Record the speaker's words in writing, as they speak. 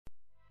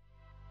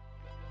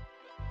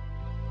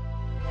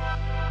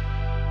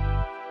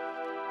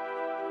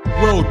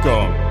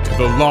Welcome to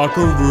the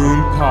Locker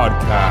Room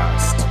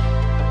Podcast,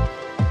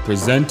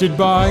 presented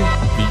by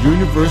the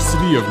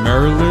University of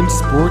Maryland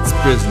Sports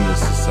Business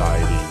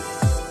Society.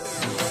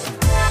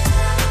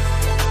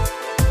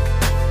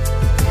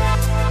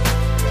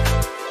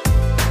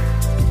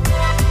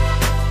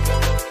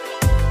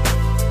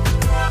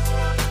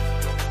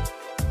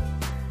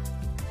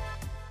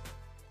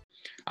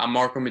 I'm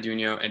Marco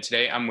Meduno, and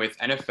today I'm with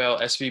NFL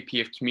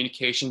SVP of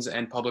Communications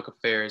and Public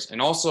Affairs,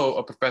 and also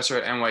a professor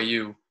at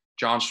NYU,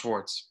 Jon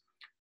Schwartz.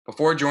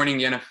 Before joining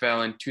the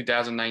NFL in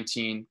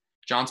 2019,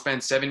 Jon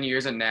spent 7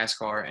 years at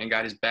Nascar and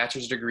got his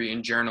bachelor's degree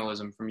in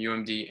journalism from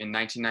UMD in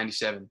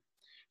 1997.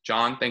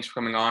 Jon, thanks for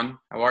coming on.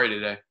 How are you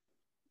today?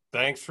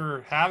 Thanks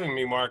for having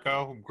me,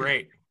 Marco.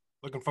 Great.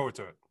 Looking forward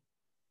to it.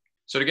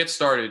 So to get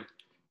started,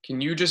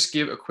 can you just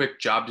give a quick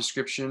job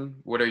description?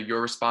 What are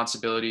your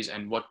responsibilities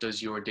and what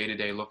does your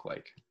day-to-day look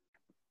like?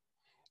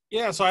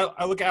 Yeah, so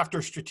I look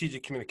after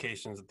strategic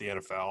communications at the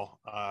NFL.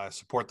 I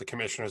support the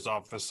commissioner's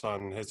office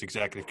on his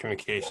executive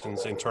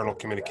communications, internal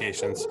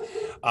communications,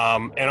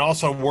 and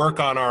also work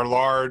on our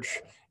large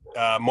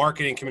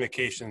marketing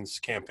communications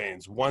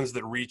campaigns, ones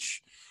that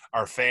reach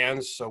our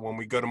fans. So when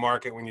we go to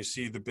market, when you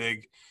see the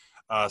big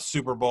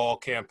Super Bowl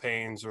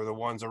campaigns or the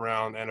ones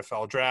around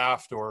NFL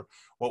draft or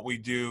what we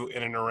do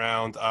in and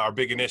around our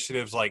big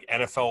initiatives like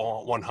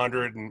NFL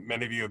 100, and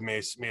many of you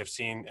may have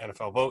seen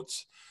NFL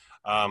Votes.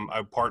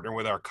 I partner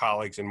with our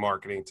colleagues in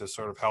marketing to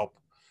sort of help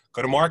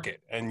go to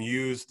market and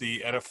use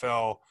the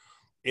NFL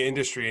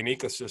industry and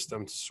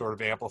ecosystem to sort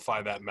of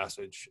amplify that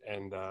message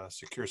and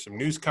secure some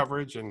news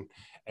coverage and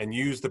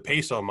use the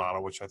peso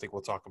model, which I think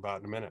we'll talk about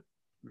in a minute.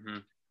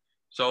 Mm-hmm.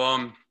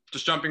 So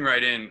just jumping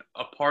right in,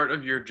 a part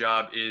of your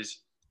job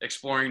is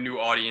exploring new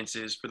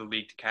audiences for the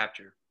league to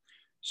capture.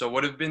 So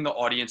what have been the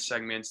audience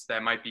segments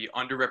that might be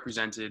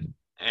underrepresented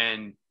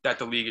and that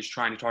the league is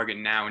trying to target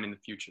now and in the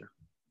future?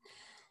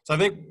 So I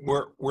think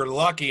we're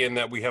lucky in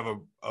that we have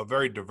a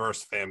very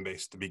diverse fan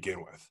base to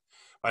begin with.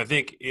 I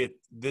think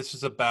this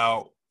is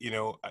about,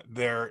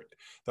 the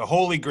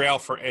holy grail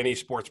for any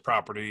sports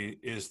property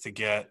is to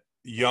get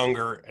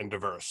younger and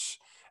diverse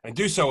and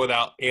do so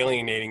without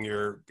alienating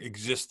your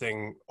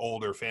existing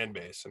older fan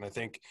base. And I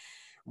think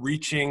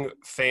reaching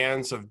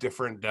fans of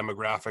different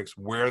demographics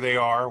where they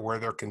are, where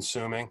they're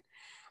consuming,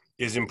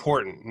 is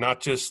important, not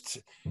just,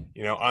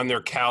 on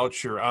their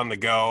couch or on the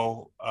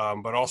go,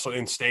 but also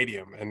in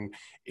stadium and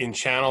in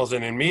channels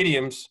and in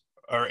mediums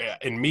or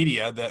in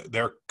media that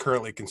they're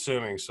currently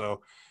consuming.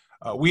 So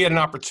we had an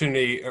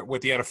opportunity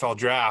with the NFL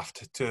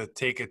draft to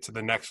take it to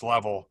the next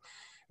level.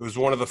 It was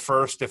one of the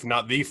first, if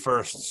not the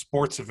first,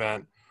 sports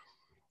event,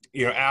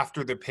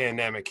 after the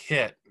pandemic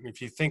hit.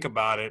 If you think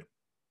about it,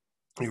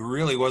 it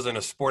really wasn't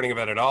a sporting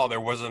event at all.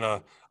 There wasn't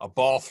a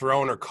ball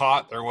thrown or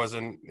caught. There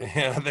wasn't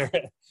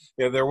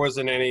there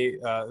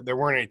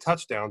weren't any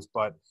touchdowns,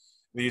 but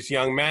these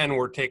young men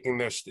were taking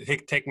the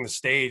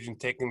stage and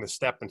taking the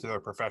step into their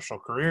professional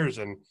careers,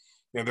 and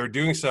they're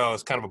doing so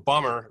as kind of a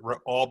bummer,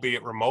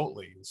 albeit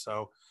remotely. And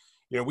so,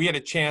 we had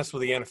a chance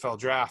with the NFL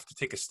draft to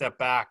take a step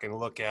back and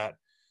look at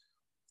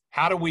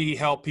how do we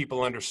help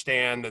people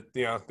understand that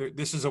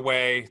this is a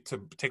way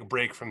to take a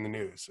break from the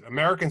news.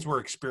 Americans were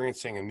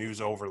experiencing a news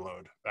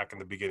overload back in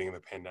the beginning of the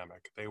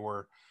pandemic. They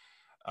were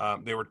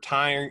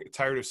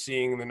tired of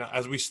seeing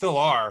as we still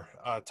are,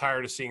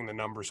 tired of seeing the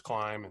numbers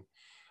climb.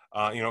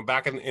 And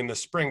back in the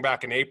spring,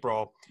 back in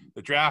April,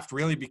 the draft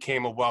really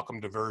became a welcome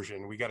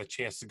diversion. We got a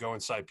chance to go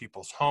inside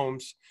people's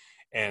homes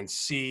and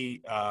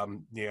see a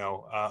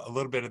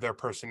little bit of their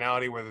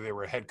personality, whether they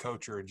were a head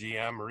coach or a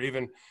GM or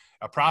even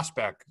a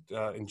prospect,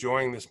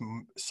 enjoying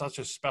such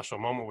a special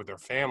moment with their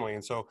family.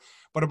 And so,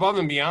 but above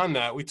and beyond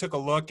that, we took a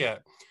look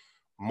at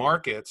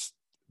markets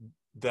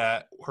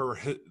that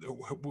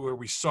where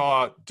we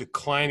saw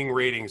declining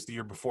ratings the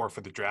year before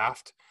for the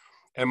draft,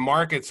 and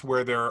markets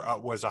where there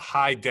was a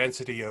high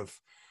density of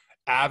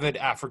avid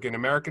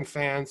African-American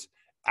fans,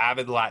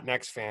 avid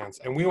Latinx fans.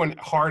 And we went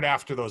hard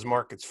after those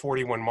markets,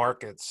 41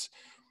 markets,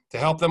 to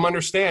help them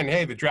understand,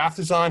 hey, the draft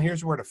is on,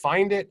 here's where to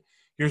find it,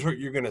 here's what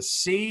you're going to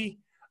see,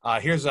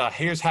 here's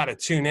how to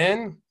tune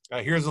in,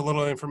 here's a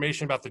little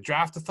information about the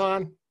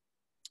draft-a-thon.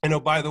 And oh,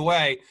 by the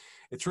way,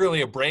 it's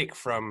really a break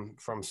from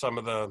some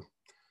of the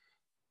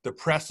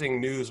depressing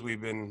news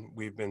we've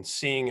been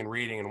seeing and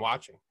reading and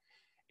watching.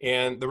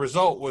 And the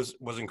result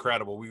was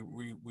incredible.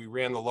 We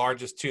ran the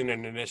largest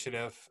tune-in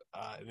initiative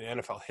in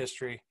NFL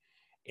history,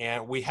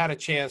 and we had a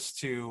chance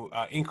to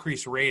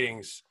increase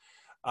ratings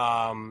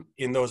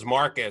in those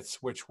markets,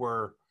 which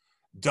were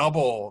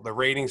double the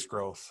ratings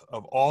growth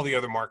of all the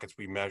other markets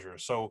we measure.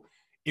 So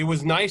it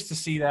was nice to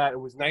see that. It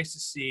was nice to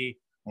see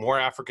more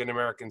African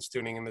Americans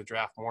tuning in the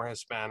draft, more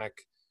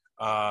Hispanic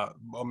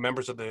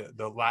members of the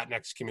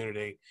Latinx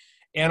community.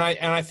 And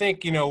I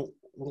think,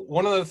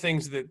 one of the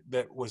things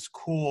that was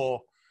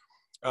cool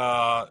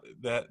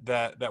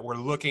that we're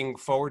looking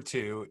forward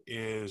to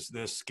is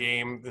this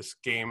game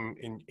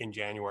in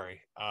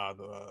January on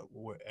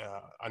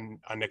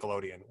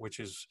Nickelodeon, which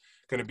is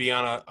going to be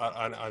on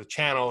a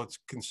channel that's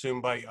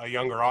consumed by a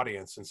younger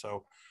audience. And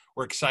so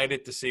we're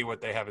excited to see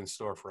what they have in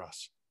store for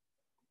us.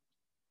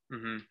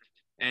 Mm-hmm.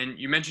 And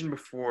you mentioned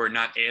before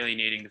not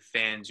alienating the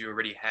fans you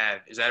already have.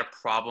 Is that a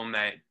problem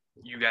that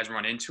you guys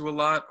run into a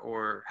lot,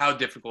 or how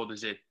difficult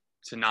is it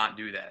to not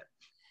do that?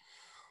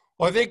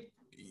 Well, I think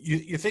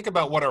you think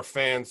about what our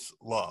fans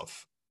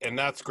love, and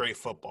that's great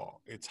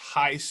football. It's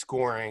high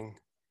scoring,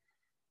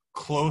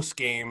 close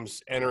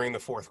games entering the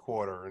fourth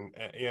quarter. And,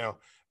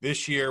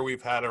 this year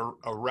we've had a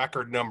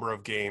record number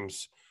of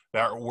games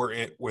that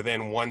were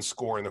within one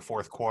score in the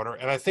fourth quarter.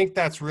 And I think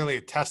that's really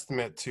a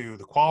testament to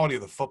the quality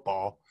of the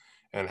football,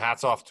 and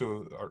hats off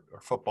to our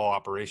football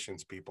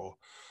operations people,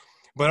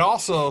 but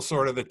also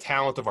sort of the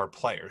talent of our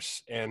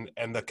players and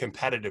the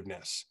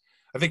competitiveness.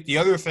 I think the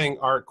other thing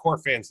our core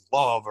fans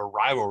love are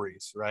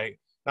rivalries, right?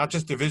 Not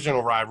just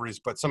divisional rivalries,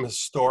 but some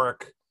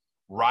historic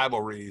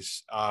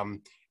rivalries.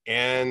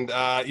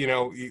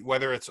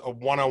 Whether it's a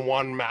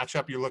one-on-one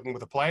matchup you're looking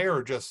with a player,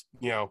 or just,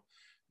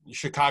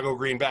 Chicago,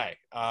 Green Bay.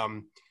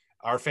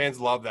 Our fans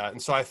love that.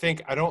 And so I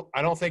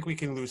don't think we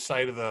can lose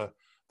sight of the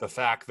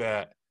fact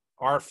that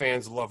our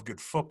fans love good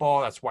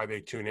football. That's why they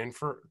tune in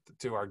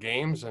to our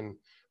games. And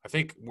I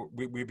think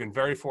we've been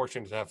very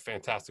fortunate to have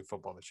fantastic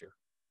football this year.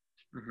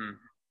 Mm-hmm.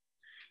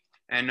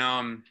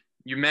 And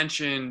you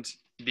mentioned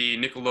the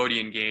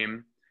Nickelodeon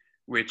game,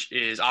 which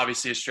is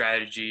obviously a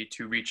strategy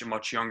to reach a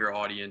much younger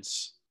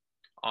audience.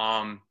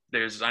 I know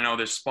there's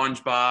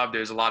SpongeBob,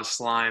 there's a lot of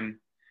slime.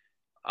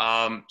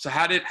 So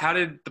how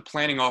did the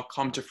planning all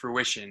come to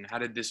fruition? How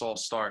did this all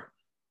start?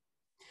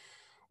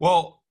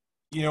 Well,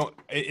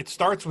 it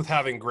starts with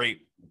having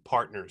great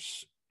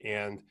partners,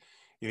 and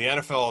the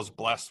NFL is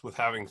blessed with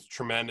having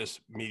tremendous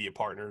media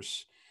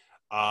partners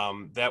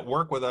that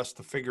work with us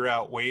to figure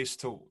out ways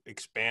to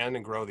expand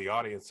and grow the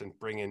audience and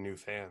bring in new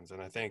fans. And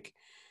I think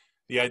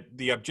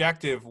the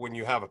objective when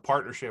you have a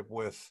partnership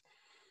with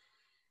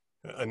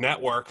a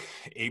network,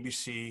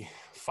 ABC,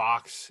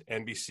 Fox,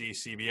 NBC,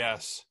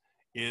 CBS,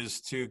 is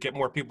to get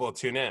more people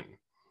to tune in.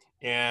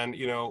 And,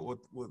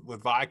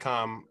 with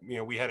Viacom,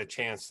 we had a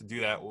chance to do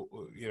that,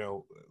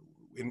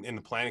 in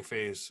the planning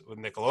phase with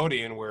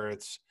Nickelodeon, where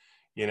it's,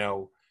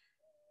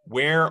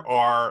 where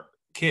are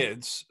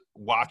kids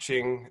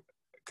watching,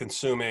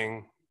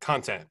 consuming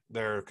content?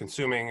 They're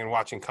consuming and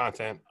watching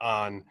content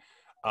on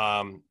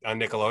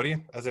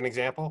Nickelodeon, as an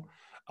example.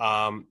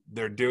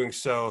 They're doing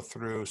so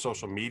through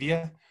social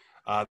media.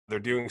 They're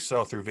doing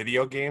so through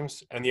video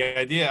games. And the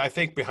idea, I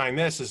think, behind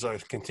this is a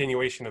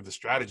continuation of the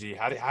strategy.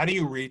 How do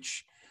you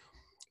reach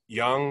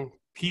young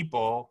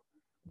people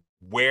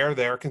where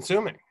they're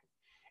consuming?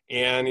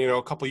 And,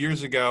 a couple of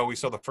years ago, we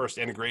saw the first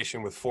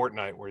integration with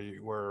Fortnite,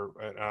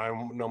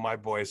 I know my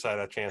boys had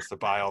a chance to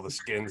buy all the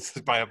skins,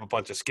 buy up a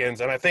bunch of skins.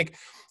 And I think,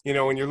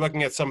 when you're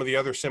looking at some of the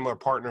other similar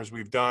partners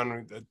we've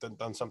done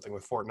something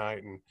with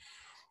Fortnite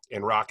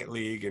and Rocket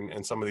League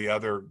and some of the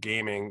other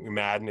gaming,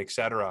 Madden, et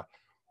cetera,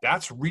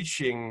 that's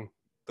reaching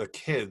the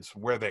kids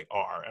where they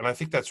are. And I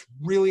think that's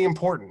really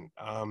important.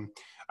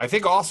 I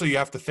think also you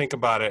have to think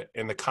about it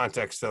in the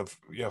context of,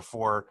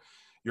 for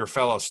your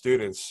fellow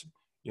students,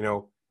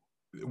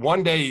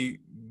 one day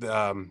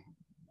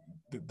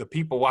the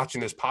people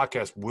watching this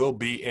podcast will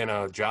be in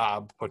a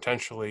job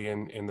potentially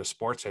in the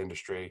sports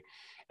industry,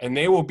 and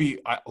they will be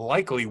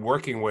likely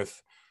working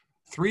with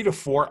 3 to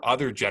 4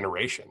 other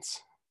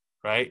generations,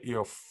 right?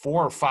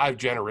 4 or 5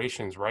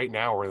 generations right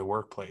now are in the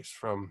workplace,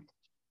 from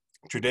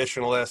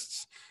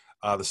traditionalists,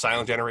 the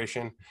silent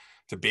generation,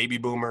 to baby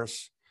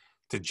boomers,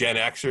 to Gen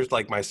Xers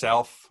like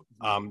myself,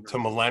 to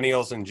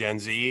millennials and Gen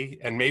Z,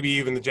 and maybe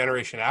even the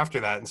generation after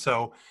that. And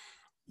so,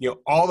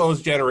 all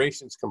those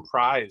generations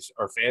comprise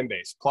our fan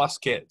base, plus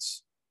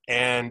kids.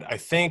 And I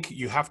think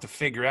you have to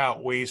figure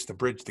out ways to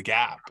bridge the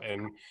gap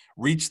and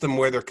reach them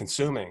where they're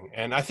consuming.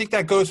 And I think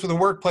that goes for the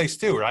workplace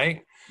too,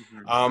 right?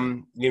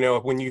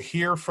 Mm-hmm. When you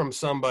hear from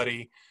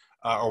somebody,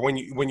 or when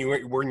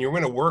you're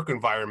in a work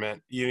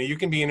environment, you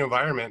can be in an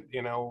environment,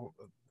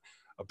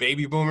 a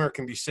baby boomer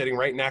can be sitting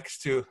right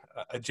next to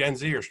a Gen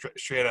Z or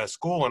straight out of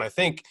school. And I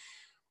think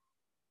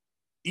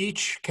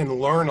each can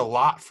learn a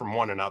lot from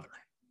one another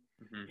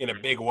in a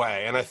big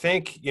way. And I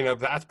think,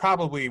 that's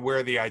probably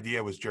where the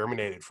idea was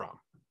germinated from.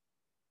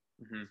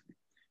 Mm-hmm.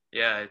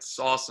 Yeah, it's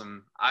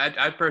awesome.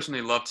 I'd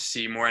personally love to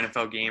see more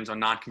NFL games on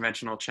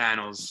non-conventional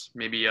channels.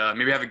 Maybe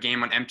have a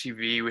game on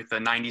MTV with a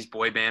 90s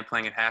boy band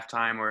playing at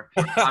halftime, or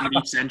Comedy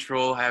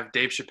Central have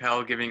Dave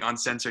Chappelle giving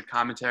uncensored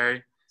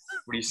commentary.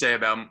 What do you say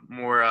about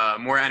more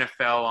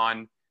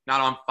NFL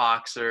not on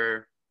Fox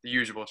or the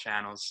usual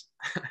channels?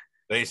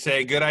 They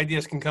say good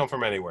ideas can come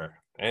from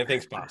anywhere.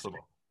 Anything's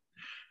possible.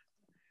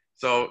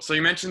 So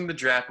you mentioned the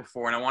draft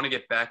before, and I want to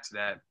get back to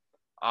that.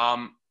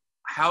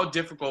 How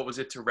difficult was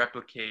it to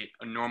replicate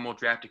a normal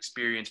draft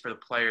experience for the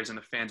players and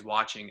the fans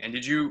watching? And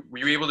were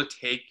you able to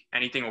take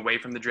anything away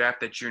from the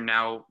draft that you're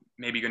now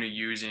maybe going to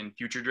use in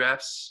future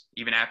drafts,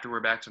 even after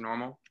we're back to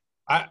normal?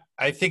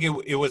 I think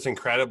it was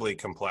incredibly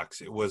complex.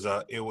 It was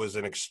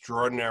an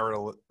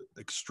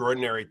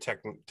extraordinary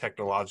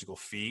technological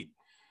feat.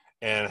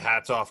 And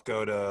hats off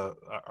go to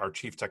our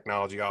chief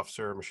technology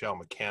officer, Michelle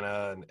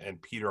McKenna,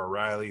 and Peter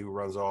O'Reilly, who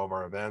runs all of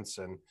our events.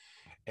 And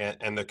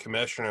and the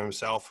commissioner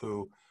himself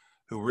who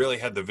really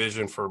had the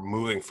vision for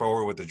moving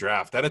forward with the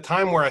draft at a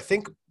time where I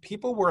think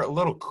people were a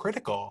little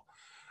critical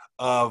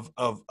of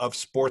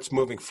sports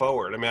moving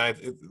forward. I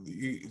mean,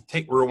 you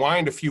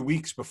rewind a few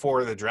weeks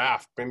before the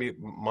draft, maybe a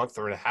month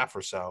or a half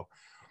or so,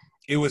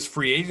 it was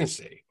free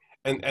agency.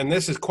 And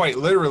this is quite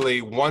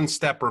literally one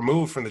step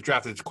removed from the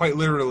draft. It's quite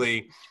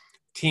literally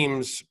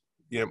teams,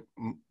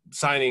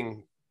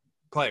 signing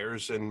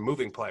players and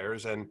moving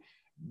players, and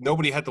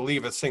nobody had to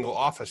leave a single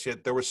office.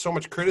 Yet there was so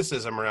much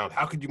criticism around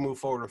how could you move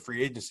forward with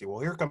free agency? Well,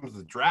 here comes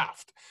the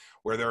draft,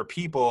 where there are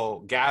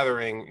people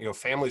gathering,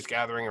 families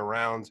gathering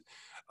around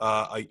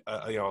a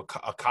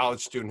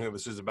college student who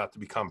was about to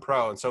become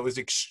pro. And so it was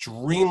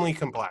extremely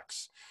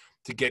complex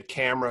to get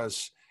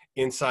cameras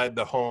inside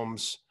the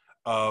homes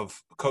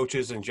of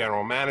coaches and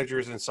general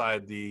managers,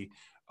 inside the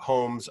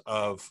homes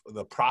of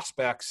the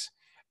prospects.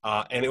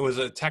 And it was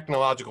a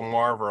technological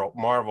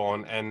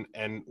marvel.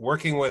 And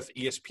working with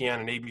ESPN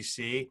and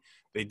ABC,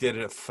 they did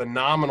a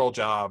phenomenal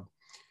job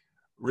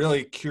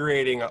really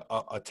curating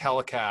a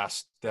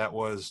telecast that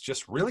was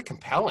just really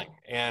compelling.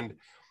 And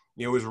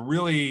it was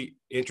really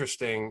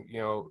interesting.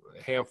 A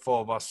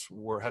handful of us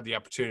had the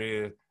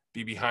opportunity to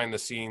be behind the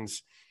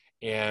scenes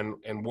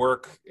and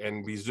work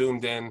and be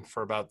zoomed in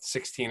for about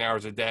 16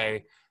 hours a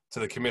day to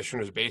the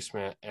commissioner's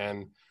basement.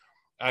 And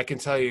I can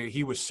tell you,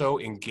 he was so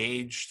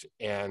engaged,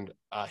 and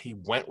he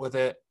went with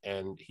it,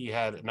 and he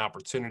had an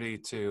opportunity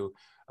to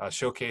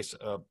showcase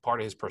part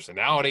of his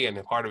personality and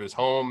a part of his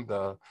home.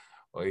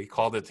 He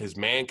called it his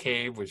man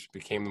cave, which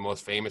became the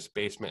most famous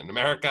basement in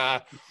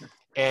America.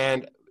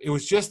 And it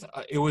was just,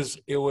 it was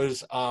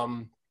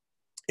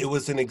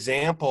an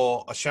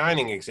example, a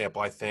shining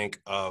example, I think,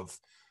 of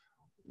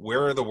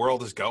where the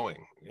world is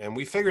going. And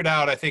we figured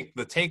out, I think,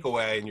 the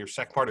takeaway, and your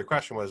second part of the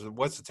question was,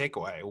 what's the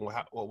takeaway?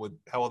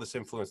 How will this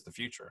influence the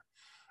future?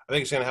 I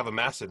think it's going to have a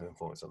massive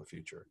influence on the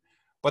future.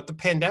 But the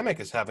pandemic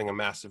is having a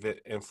massive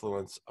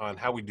influence on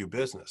how we do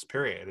business,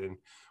 period. And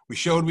we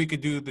showed we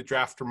could do the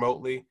draft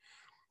remotely.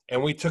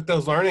 And we took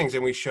those learnings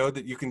and we showed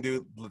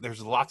that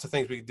there's lots of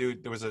things we could do.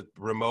 There was a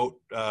remote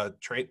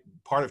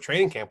part of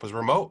training camp was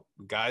remote.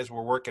 Guys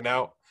were working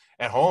out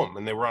at home,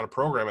 and they were on a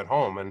program at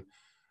home. And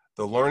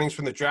the learnings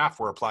from the draft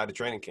were applied to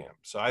training camp.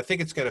 So I think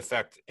it's going to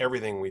affect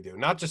everything we do,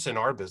 not just in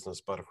our business,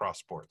 but across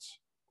sports.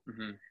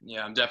 Mm-hmm.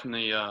 Yeah, I'm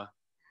definitely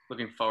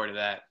looking forward to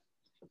that.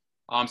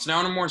 So now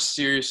on a more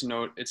serious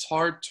note, it's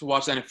hard to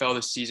watch the NFL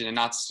this season and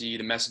not see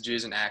the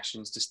messages and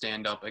actions to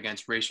stand up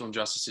against racial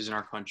injustices in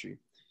our country.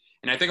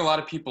 And I think a lot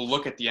of people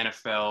look at the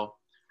NFL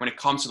when it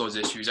comes to those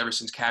issues ever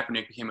since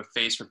Kaepernick became a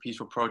face for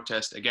peaceful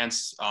protest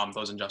against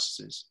those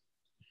injustices.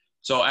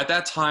 So at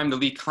that time, the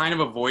league kind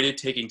of avoided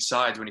taking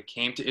sides when it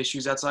came to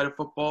issues outside of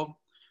football.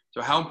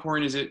 So how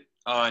important is it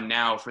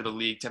now for the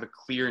league to have a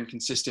clear and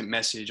consistent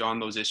message on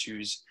those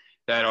issues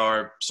that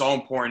are so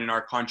important in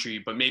our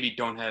country, but maybe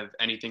don't have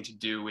anything to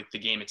do with the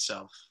game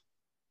itself?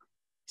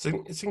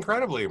 It's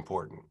incredibly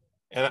important.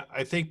 And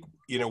I think,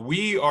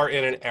 we are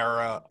in an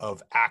era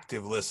of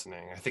active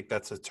listening. I think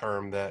that's a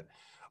term that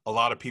a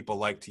lot of people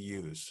like to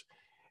use.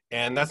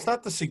 And that's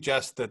not to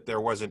suggest that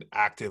there wasn't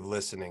active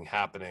listening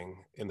happening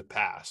in the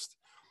past.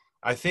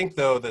 I think,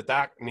 though,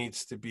 that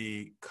needs to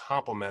be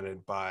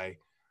complemented by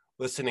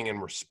listening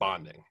and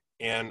responding.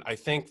 And I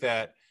think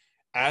that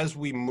as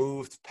we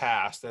moved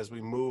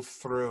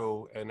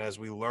through, and as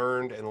we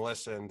learned and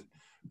listened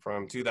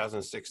from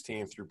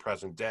 2016 through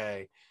present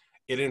day,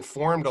 it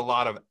informed a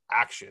lot of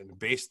action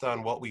based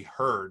on what we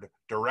heard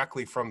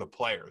directly from the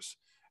players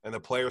and the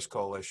Players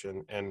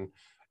Coalition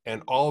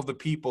and all of the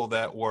people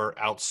that were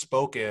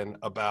outspoken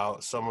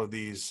about some of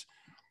these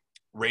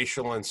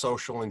racial and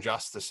social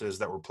injustices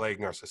that were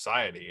plaguing our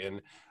society. And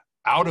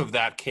out of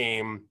that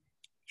came,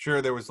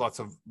 sure, there was lots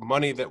of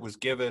money that was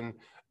given,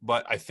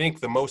 but I think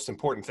the most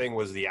important thing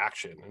was the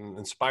action. And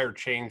Inspired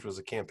Change was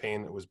a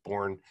campaign that was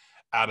born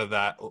out of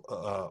that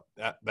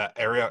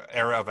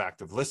era of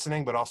active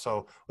listening, but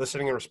also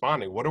listening and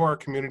responding. What do our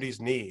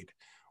communities need?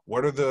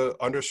 What are the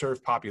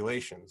underserved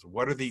populations?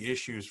 What are the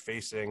issues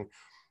facing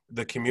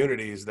the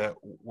communities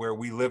where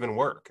we live and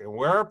work, and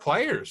where our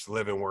players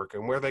live and work,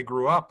 and where they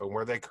grew up and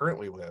where they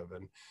currently live?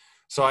 And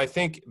so I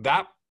think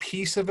that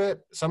piece of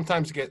it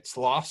sometimes gets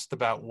lost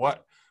about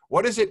what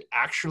is it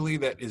actually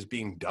that is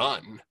being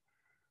done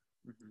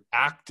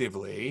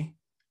actively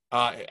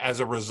as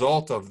a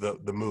result of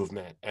the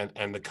movement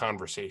and the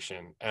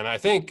conversation. And I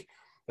think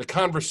the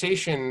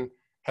conversation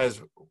has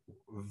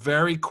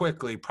very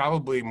quickly,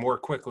 probably more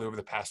quickly over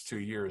the past 2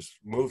 years,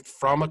 moved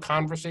from a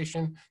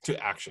conversation to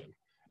action.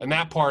 And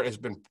that part has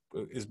been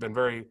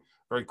very,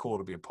 very cool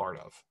to be a part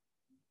of.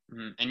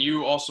 Mm-hmm. And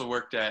you also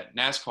worked at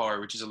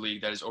Nascar, which is a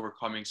league that is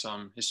overcoming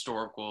some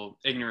historical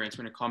ignorance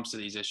when it comes to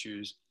these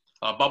issues.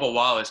 Bubba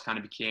Wallace kind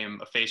of became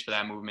a face for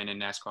that movement in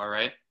NASCAR,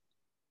 right?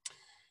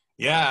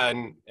 Yeah,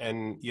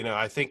 and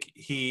I think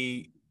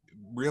he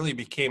really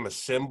became a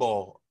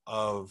symbol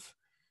of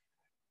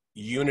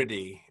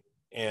unity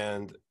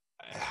and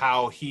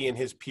how he and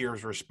his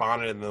peers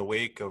responded in the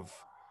wake of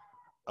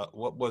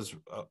what was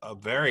a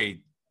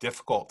very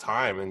difficult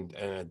time and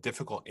a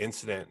difficult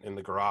incident in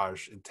the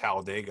garage in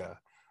Talladega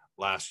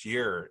last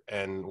year,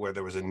 and where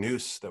there was a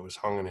noose that was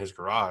hung in his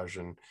garage.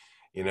 And,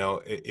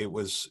 it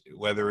was,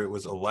 whether it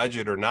was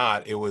alleged or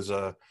not, it was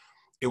a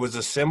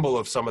symbol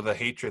of some of the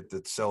hatred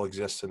that still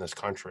exists in this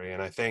country.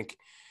 And I think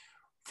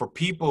for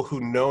people who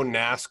know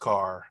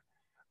NASCAR,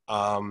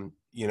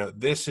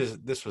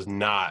 this was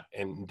not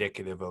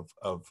indicative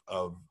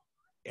of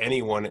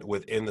anyone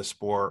within the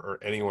sport or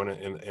anyone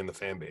in the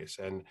fan base.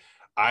 And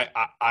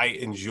I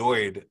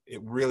enjoyed,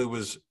 it really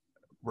was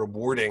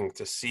rewarding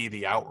to see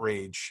the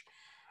outrage,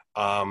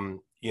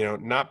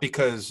 not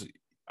because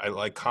I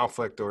like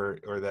conflict or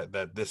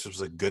that this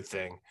was a good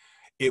thing.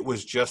 It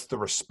was just, the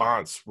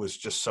response was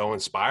just so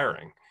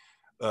inspiring.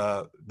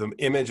 The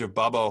image of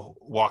Bubba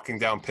walking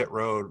down pit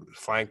road,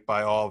 flanked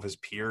by all of his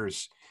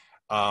peers,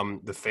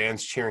 the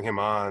fans cheering him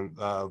on,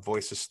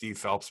 voice of Steve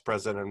Phelps,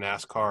 president of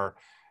NASCAR,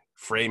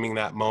 framing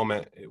that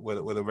moment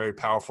with a very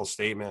powerful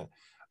statement.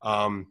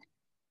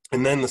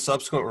 And then the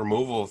subsequent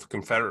removal of the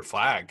Confederate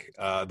flag,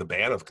 the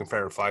ban of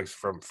Confederate flags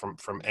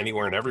from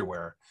anywhere and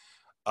everywhere.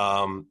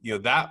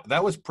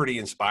 That was pretty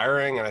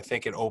inspiring. And I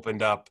think it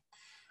opened up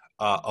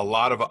a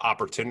lot of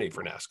opportunity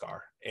for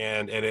NASCAR,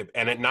 and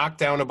it knocked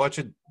down a bunch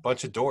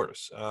of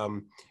doors.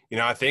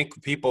 I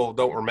think people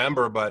don't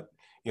remember, but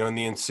in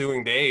the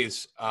ensuing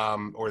days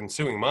or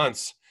ensuing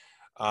months,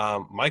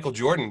 Michael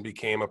Jordan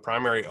became a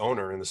primary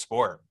owner in the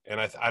sport, and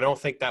I don't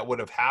think that would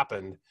have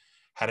happened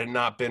had it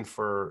not been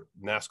for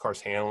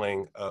NASCAR's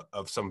handling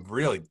of some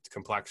really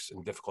complex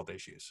and difficult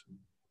issues.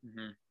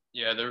 Mm-hmm.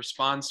 Yeah, the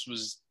response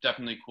was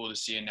definitely cool to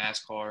see in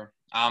NASCAR.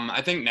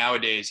 I think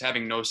nowadays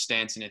having no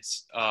stance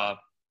is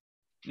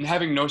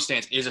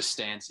a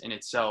stance in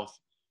itself.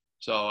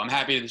 So I'm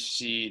happy to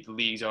see the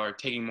leagues are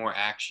taking more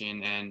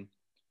action and,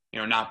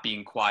 not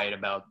being quiet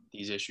about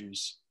these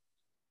issues.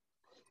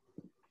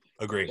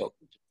 Agreed.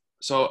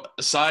 So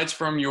aside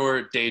from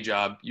your day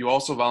job, you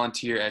also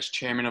volunteer as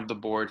chairman of the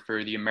board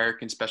for the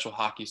American Special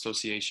Hockey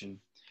Association,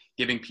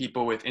 giving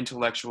people with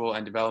intellectual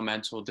and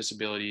developmental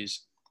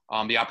disabilities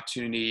the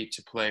opportunity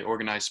to play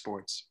organized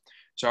sports.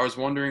 So I was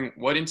wondering,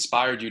 what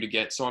inspired you to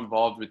get so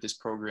involved with this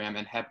program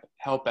and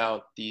help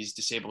out these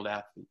disabled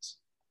athletes?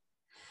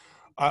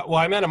 Well,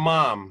 I met a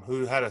mom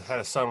who had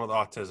a son with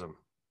autism,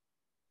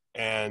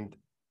 and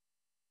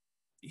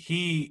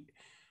he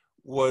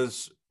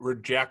was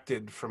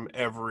rejected from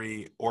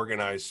every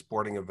organized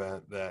sporting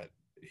event that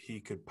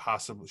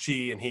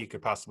she and he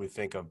could possibly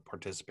think of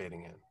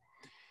participating in.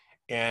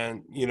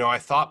 And, I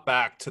thought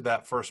back to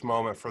that first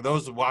moment. For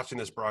those watching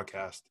this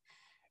broadcast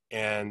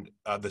and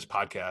this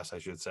podcast, I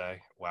should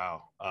say,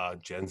 wow,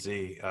 Gen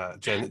Z,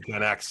 Gen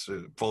X,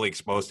 fully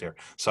exposed here.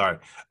 Sorry.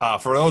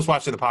 For those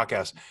watching the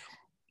podcast,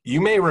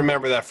 you may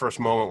remember that first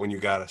moment when you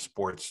got a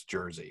sports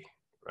jersey,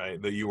 right?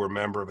 That you were a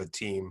member of a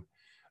team.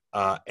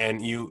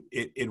 And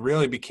it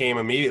really became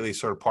immediately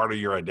sort of part of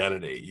your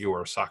identity. You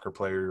were a soccer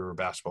player, you were a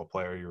basketball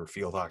player, you were a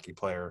field hockey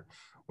player,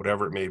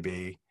 whatever it may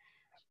be.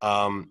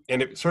 And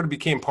it sort of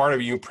became part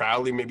of you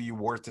proudly. Maybe you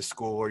wore it to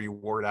school or you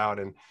wore it out.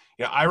 And,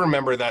 I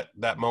remember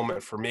that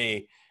moment for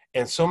me.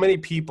 And so many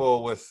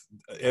people with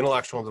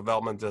intellectual and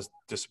developmental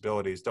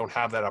disabilities don't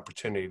have that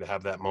opportunity to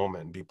have that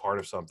moment and be part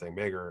of something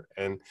bigger.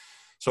 And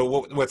so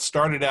what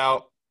started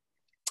out,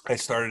 I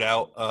started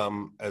out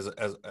as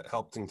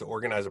helping to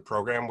organize a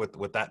program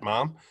with that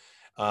mom.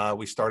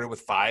 We started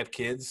with 5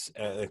 kids,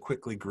 and it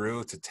quickly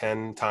grew to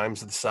 10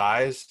 times the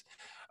size.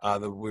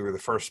 We were the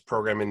first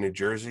program in New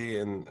Jersey,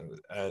 and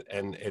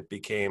it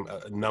became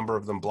a number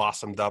of them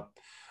blossomed up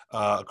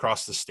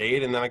across the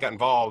state. And then I got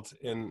involved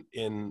in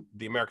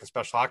the American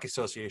Special Hockey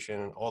Association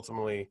and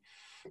ultimately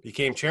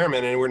became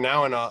chairman. And we're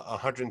now in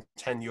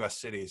 110 U.S.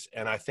 cities.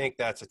 And I think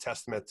that's a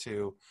testament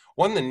to,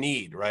 one, the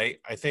need, right?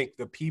 I think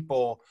the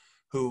people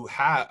who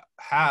have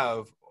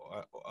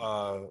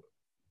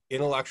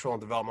intellectual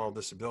and developmental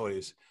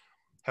disabilities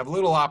have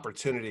little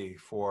opportunity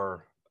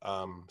for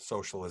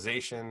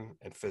socialization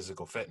and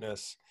physical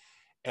fitness.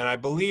 And I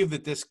believe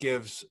that this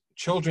gives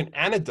children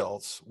and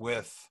adults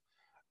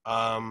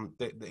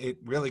it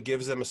really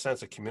gives them a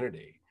sense of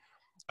community.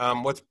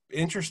 What's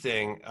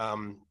interesting,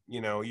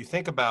 you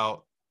think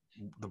about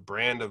the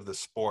brand of the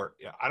sport.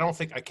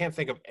 I can't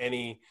think of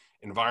any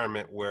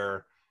environment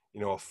where,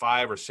 a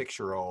 5 or 6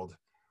 year old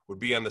would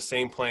be on the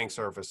same playing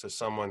surface as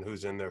someone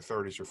who's in their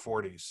 30s or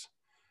 40s.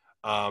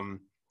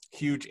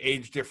 Huge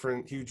age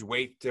difference, huge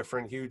weight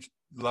difference, huge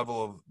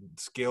level of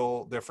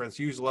skill difference,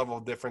 huge level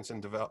of difference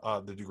in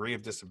the degree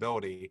of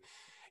disability.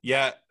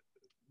 Yet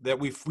that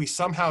we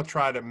somehow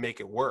try to make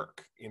it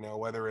work,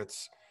 whether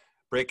it's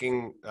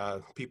breaking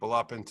people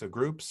up into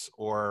groups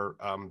or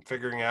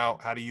figuring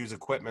out how to use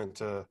equipment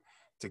to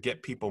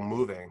get people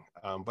moving.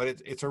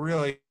 But it's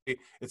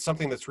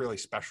something that's really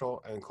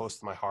special and close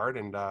to my heart.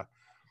 And,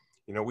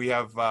 we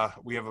have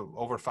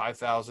over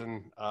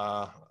 5,000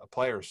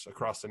 players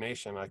across the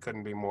nation. I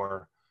couldn't be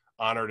more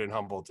honored and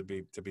humbled to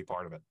be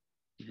part of it.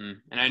 Mm-hmm.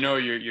 And I know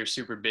you're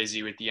super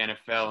busy with the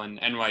NFL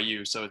and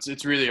NYU, so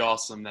it's really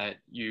awesome that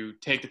you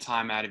take the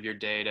time out of your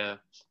day to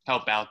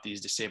help out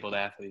these disabled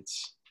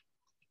athletes.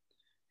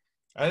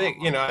 I think,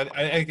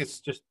 I think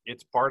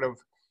it's part of,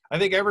 I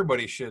think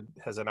everybody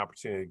has an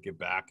opportunity to give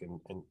back and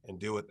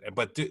do it.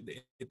 But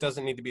it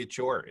doesn't need to be a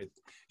chore. It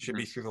should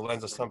be through the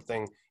lens of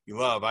something you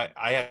love. I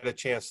had a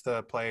chance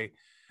to play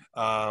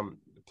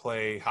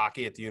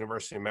hockey at the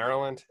University of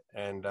Maryland,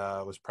 and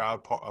was a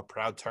proud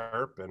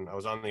Terp, and I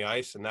was on the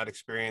ice, and that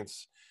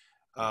experience,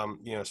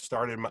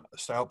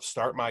 helped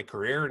start my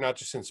career, not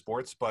just in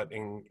sports, but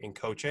in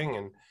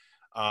coaching,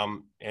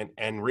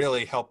 and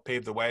really helped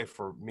pave the way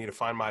for me to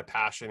find my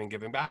passion and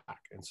giving back.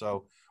 And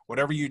so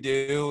whatever you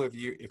do,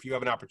 if you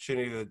have an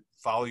opportunity to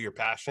follow your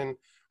passion,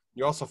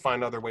 you also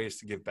find other ways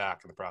to give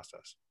back in the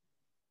process.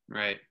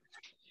 Right.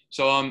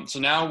 So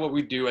now what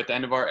we do at the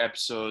end of our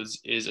episodes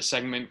is a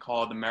segment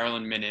called the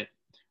Maryland Minute,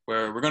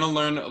 where we're going to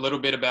learn a little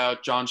bit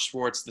about Jon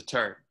Schwartz, the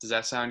Terp. Does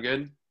that sound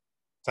good?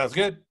 Sounds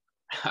good.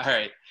 All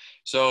right.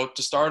 So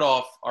to start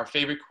off, our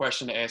favorite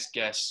question to ask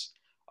guests,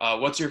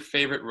 what's your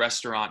favorite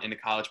restaurant in the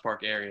College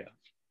Park area?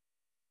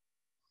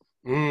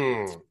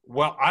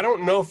 Well, I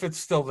don't know if it's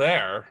still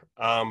there,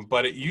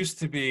 but it used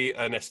to be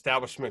an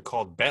establishment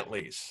called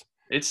Bentley's.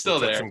 It's still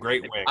there. Some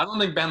great wings. I don't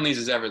think Bentley's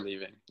is ever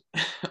leaving.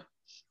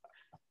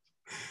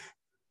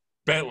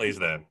 Bentley's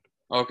then.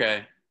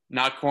 Okay.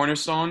 Not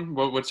Cornerstone?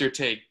 What's your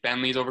take?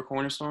 Bentley's over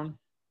Cornerstone?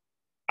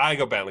 I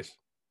go Bentley's.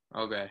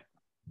 Okay.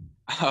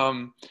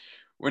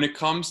 When it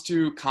comes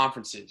to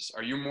conferences,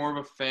 are you more of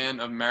a fan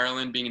of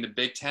Maryland being in the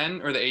Big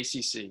Ten or the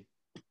ACC?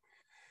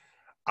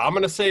 I'm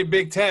going to say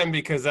Big Ten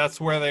because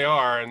that's where they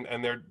are,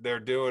 and they're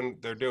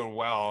doing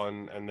well,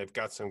 and they've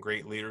got some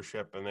great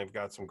leadership, and they've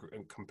got some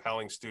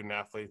compelling student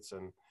athletes,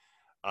 and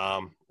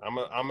I'm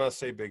going to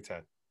say Big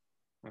Ten.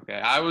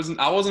 Okay, I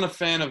wasn't a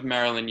fan of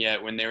Maryland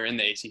yet when they were in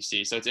the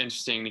ACC, so it's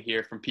interesting to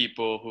hear from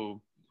people who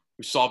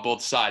saw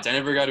both sides. I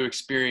never got to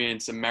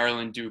experience a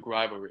Maryland-Duke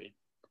rivalry.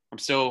 I'm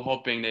still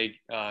hoping they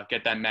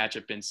get that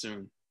matchup in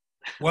soon.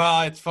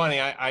 Well, it's funny.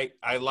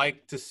 I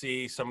like to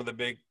see some of the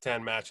Big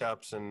Ten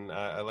matchups, and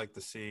I like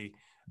to see.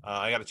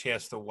 I got a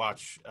chance to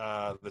watch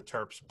the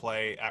Terps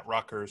play at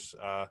Rutgers.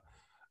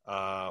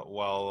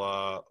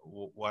 While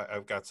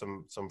I've got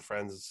some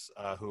friends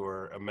who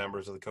are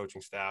members of the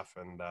coaching staff,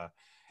 and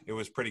it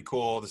was pretty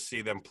cool to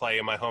see them play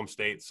in my home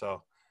state.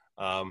 So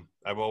I'll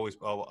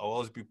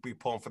always be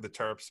pulling for the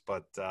Terps,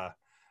 but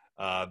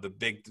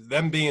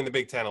them being in the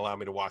Big Ten allowed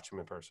me to watch them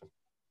in person.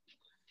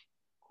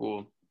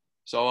 Cool.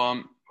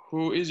 So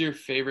who is your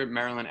favorite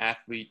Maryland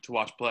athlete to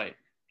watch play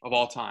of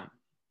all time?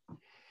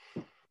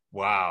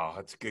 Wow,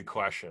 that's a good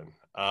question.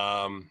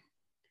 I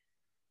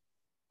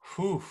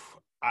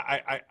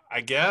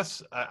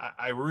guess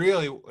I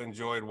really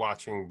enjoyed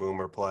watching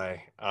Boomer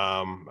play.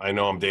 I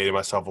know I'm dating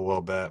myself a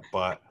little bit,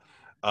 but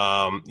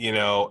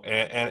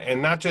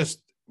and not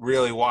just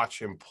really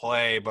watch him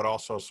play, but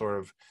also sort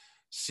of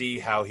see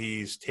how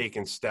he's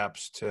taken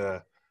steps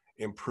to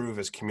improve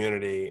his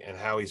community and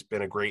how he's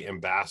been a great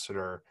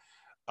ambassador,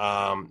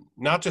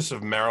 not just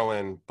of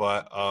Maryland,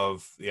 but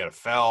of the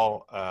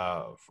NFL,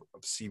 of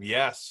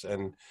CBS,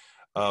 and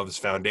of his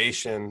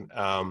foundation.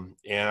 And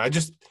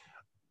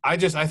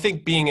I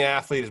think being an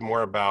athlete is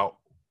more about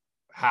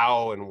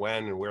how and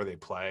when and where they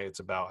play. It's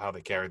about how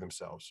they carry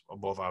themselves,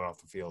 both on and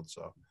off the field.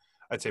 So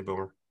I'd say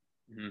Boomer.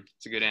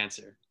 It's a good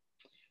answer.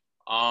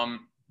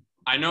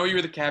 I know you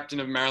were the captain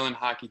of Maryland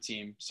hockey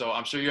team, so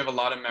I'm sure you have a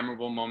lot of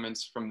memorable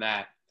moments from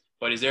that.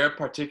 But is there a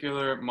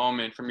particular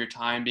moment from your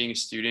time being a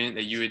student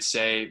that you would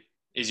say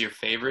is your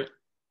favorite?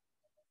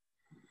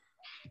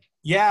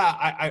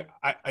 Yeah,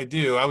 I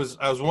do. I was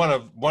one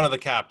of the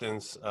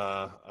captains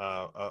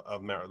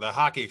of Maryland. The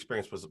hockey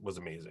experience was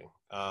amazing.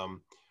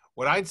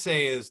 What I'd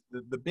say is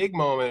the big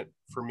moment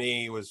for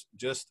me was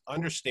just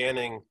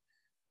understanding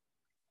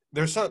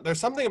there's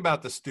something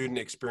about the student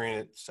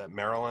experience at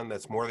Maryland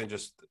that's more than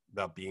just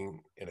about being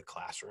in a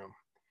classroom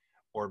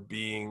or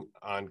being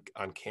on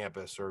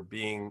campus or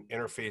being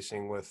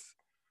interfacing with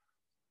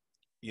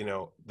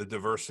the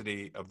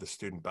diversity of the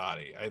student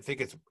body. I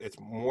think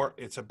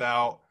it's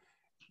about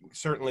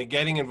certainly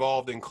getting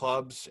involved in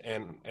clubs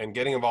and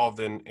getting involved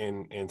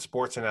in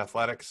sports and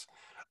athletics,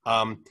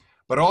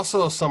 but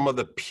also some of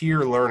the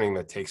peer learning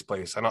that takes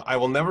place. And I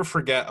will never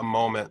forget a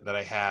moment that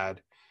I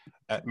had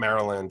at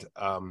Maryland.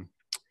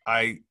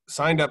 I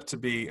signed up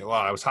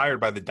I was hired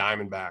by the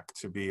Diamondback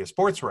to be a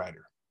sports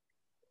writer.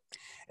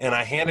 And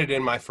I handed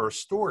in my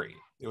first story.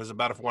 It was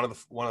about one of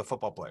the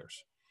football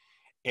players.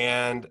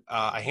 And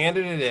I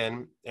handed it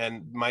in,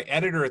 and my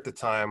editor at the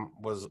time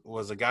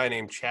was a guy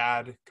named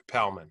Chad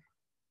Capelman.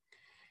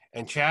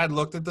 And Chad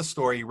looked at the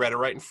story, he read it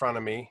right in front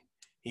of me.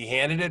 He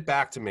handed it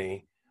back to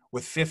me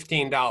with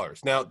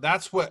 $15. Now,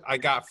 that's what I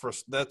got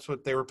that's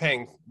what they were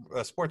paying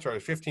sports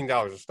writers,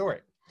 $15 a story.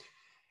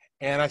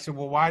 And I said,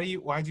 well, why'd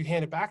you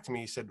hand it back to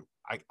me? He said,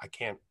 I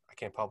can't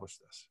publish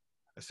this.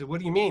 I said, what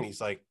do you mean?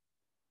 He's like,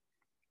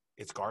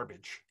 it's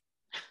garbage.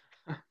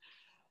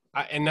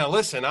 And now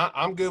listen,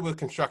 I'm good with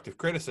constructive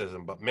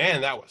criticism, but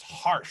man, that was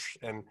harsh.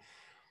 And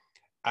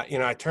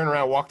I turned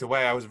around, walked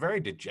away. I was very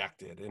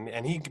dejected.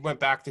 And he went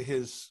back to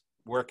his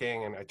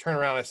working, and I turned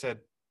around, I said,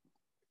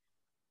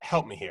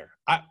 help me here.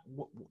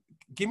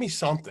 Give me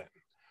something.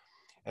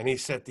 And he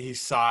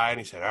sighed, and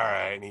he said, all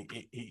right. And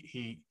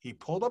he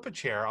pulled up a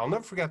chair. I'll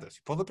never forget this.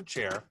 He pulled up a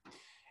chair,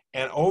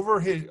 and over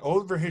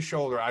his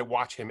shoulder, I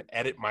watched him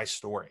edit my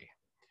story.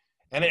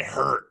 And it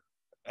hurt.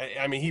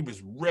 I mean, he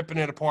was ripping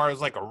it apart. It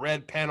was like a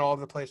red pen all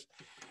over the place.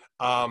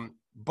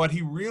 But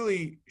he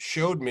really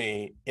showed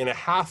me in a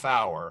half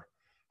hour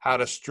how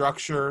to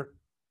structure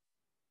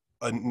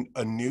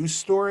a news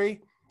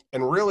story,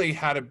 and really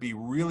how to be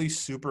really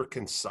super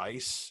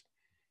concise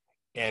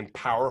and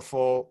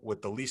powerful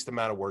with the least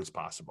amount of words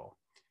possible.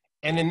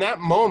 And in that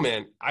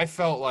moment, I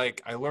felt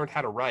like I learned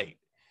how to write.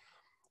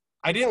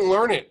 I didn't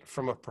learn it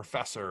from a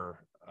professor.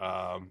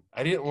 I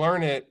didn't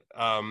learn it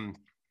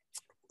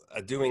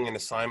doing an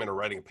assignment or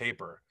writing a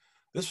paper.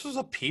 This was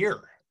a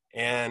peer,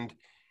 and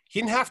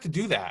he didn't have to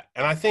do that.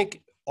 And I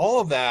think all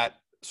of that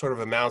sort of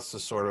amounts to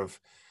sort of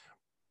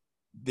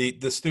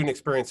the student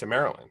experience in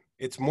Maryland.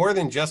 It's more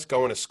than just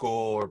going to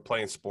school or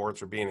playing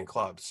sports or being in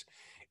clubs.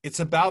 It's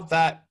about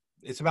that.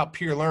 It's about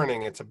peer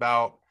learning. It's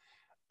about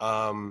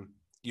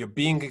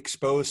being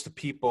exposed to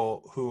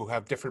people who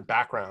have different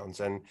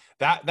backgrounds. And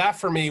that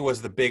for me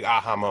was the big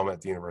aha moment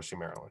at the University of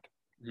Maryland.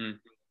 Mm-hmm.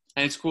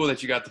 And it's cool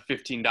that you got the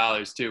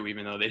 $15 too,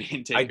 even though they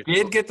didn't take it. I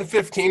did get the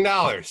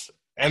 $15,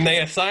 and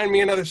they assigned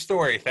me another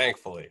story,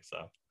 thankfully.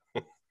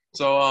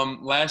 So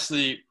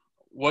lastly,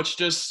 what's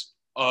just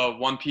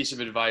one piece of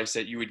advice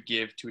that you would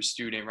give to a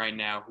student right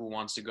now who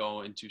wants to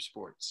go into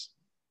sports?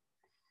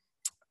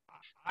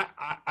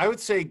 I would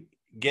say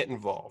get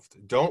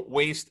involved. Don't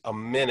waste a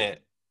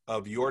minute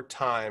of your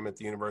time at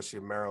the University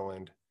of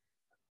Maryland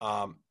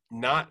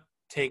not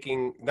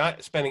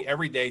spending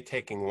every day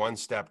taking one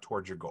step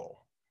towards your goal.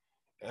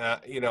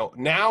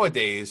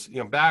 Nowadays,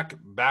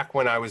 back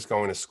when I was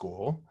going to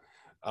school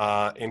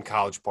in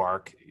College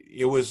Park,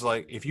 it was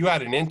like if you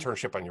had an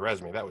internship on your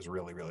resume, that was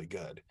really, really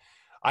good.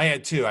 I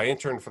had two. I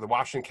interned for the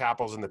Washington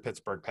Capitals and the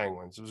Pittsburgh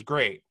Penguins. It was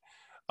great.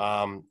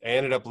 I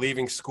ended up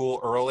leaving school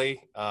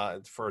early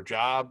for a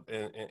job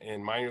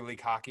in minor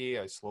league hockey.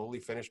 I slowly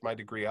finished my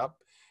degree up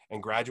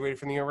and graduated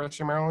from the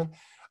University of Maryland.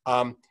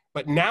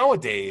 But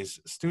nowadays,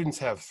 students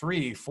have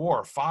 3,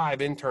 4, 5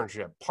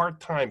 internship,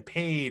 part-time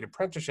paid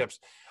apprenticeships.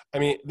 I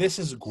mean, this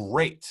is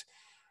great.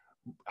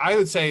 I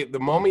would say the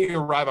moment you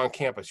arrive on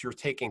campus, you're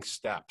taking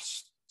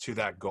steps to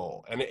that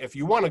goal. And if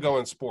you want to go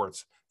in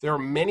sports, there are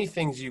many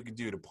things you could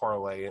do to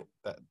parlay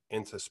that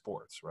into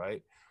sports,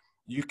 right?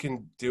 You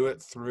can do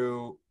it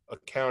through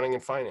accounting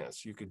and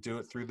finance. You could do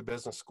it through the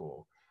business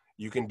school.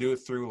 You can do it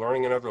through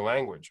learning another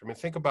language. I mean,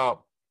 think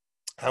about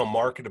how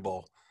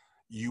marketable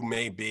you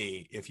may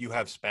be if you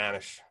have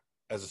Spanish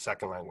as a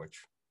second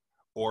language,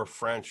 or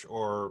French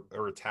or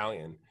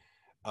Italian.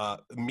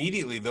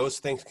 Immediately, those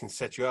things can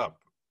set you up.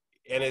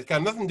 And it's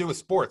got nothing to do with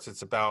sports.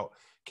 It's about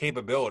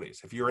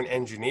capabilities. If you're an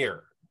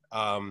engineer,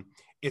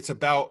 it's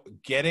about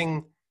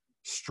getting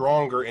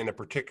stronger in a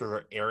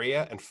particular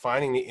area and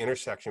finding the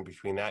intersection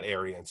between that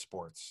area and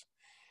sports.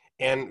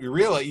 And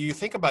really, you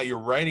think about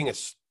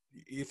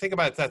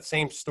that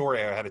same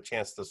story I had a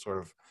chance to sort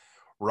of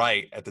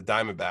write at the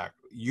Diamondback.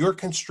 You're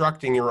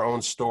constructing your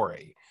own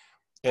story.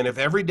 And if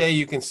every day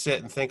you can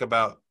sit and think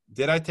about,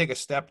 did I take a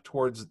step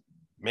towards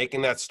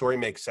making that story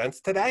make sense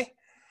today?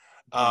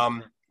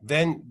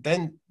 Then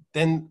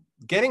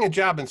getting a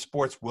job in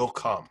sports will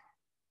come.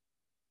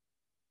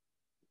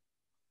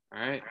 All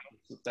right.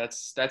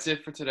 That's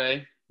it for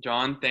today.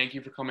 Jon, thank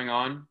you for coming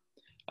on.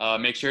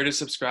 Make sure to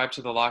subscribe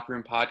to the Locker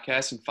Room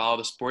Podcast and follow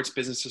the Sports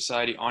Business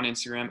Society on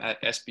Instagram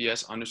at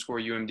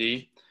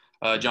SBS_UMD.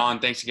 Jon,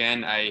 thanks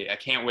again. I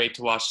can't wait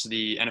to watch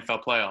the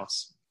NFL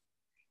playoffs.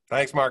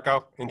 Thanks,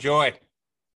 Marco. Enjoy.